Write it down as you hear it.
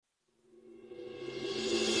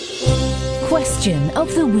Question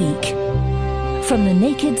of the Week from the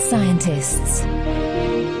Naked Scientists.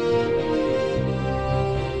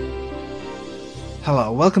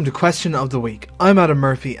 Hello, welcome to Question of the Week. I'm Adam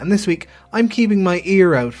Murphy, and this week I'm keeping my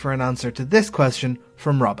ear out for an answer to this question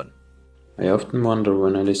from Robyn. I often wonder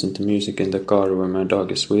when I listen to music in the car when my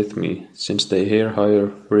dog is with me, since they hear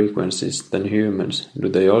higher frequencies than humans, do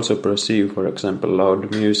they also perceive, for example,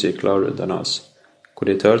 loud music louder than us? Could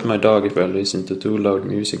it hurt my dog if I listen to too loud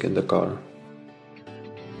music in the car?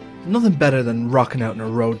 Nothing better than rocking out on a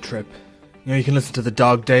road trip. You can listen to The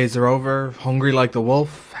Dog Days Are Over, Hungry Like the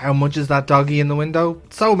Wolf, How Much Is That Doggy in the Window?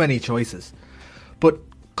 So many choices. But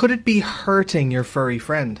could it be hurting your furry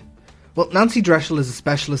friend? Well, Nancy Dreschel is a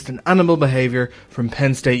specialist in animal behaviour from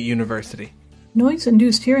Penn State University.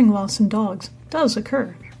 Noise-induced hearing loss in dogs does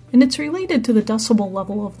occur, and it's related to the decibel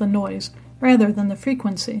level of the noise rather than the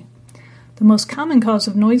frequency. The most common cause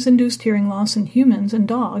of noise-induced hearing loss in humans and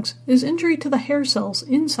dogs is injury to the hair cells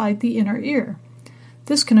inside the inner ear.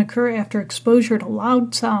 This can occur after exposure to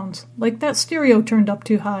loud sounds, like that stereo turned up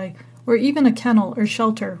too high, or even a kennel or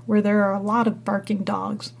shelter where there are a lot of barking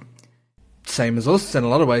dogs. Same as us in a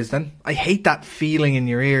lot of ways then. I hate that feeling in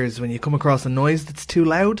your ears when you come across a noise that's too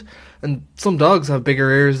loud, and some dogs have bigger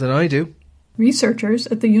ears than I do. Researchers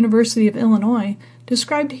at the University of Illinois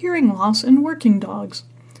described hearing loss in working dogs.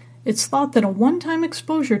 It's thought that a one-time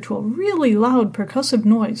exposure to a really loud percussive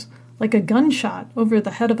noise, like a gunshot over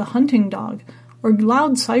the head of a hunting dog, or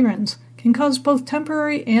loud sirens, can cause both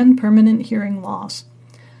temporary and permanent hearing loss.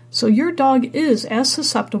 So your dog is as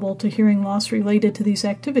susceptible to hearing loss related to these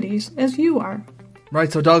activities as you are.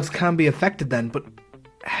 Right, so dogs can be affected then, but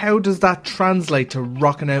how does that translate to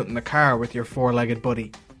rocking out in the car with your four-legged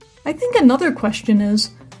buddy? I think another question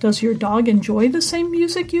is, does your dog enjoy the same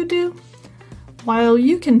music you do? While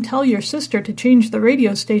you can tell your sister to change the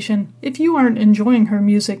radio station if you aren't enjoying her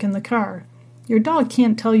music in the car, your dog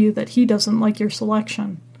can't tell you that he doesn't like your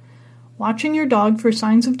selection. Watching your dog for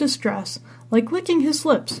signs of distress, like licking his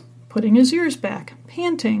lips, putting his ears back,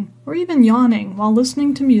 panting, or even yawning while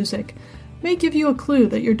listening to music, may give you a clue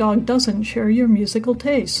that your dog doesn't share your musical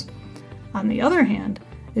tastes. On the other hand,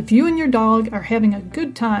 if you and your dog are having a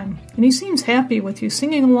good time, and he seems happy with you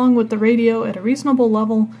singing along with the radio at a reasonable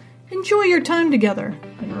level, enjoy your time together,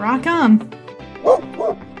 and rock on!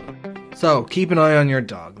 So, keep an eye on your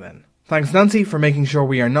dog then. Thanks Nancy for making sure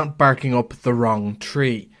we are not barking up the wrong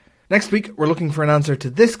tree. Next week, we're looking for an answer to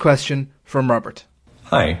this question from Robert.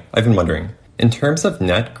 Hi, I've been wondering, in terms of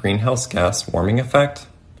net greenhouse gas warming effect,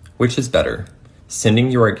 which is better, sending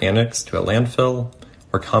your organics to a landfill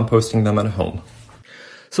or composting them at home?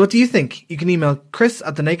 So what do you think? You can email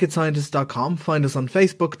chris@thenakedscientist.com, find us on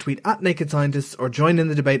Facebook, tweet @nakedscientists, or join in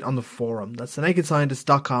the debate on the forum. That's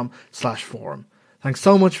thenakedscientist.com/forum. Thanks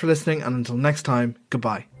so much for listening, and until next time,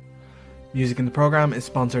 goodbye. Music in the programme is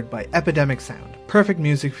sponsored by Epidemic Sound, perfect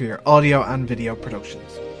music for your audio and video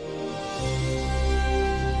productions.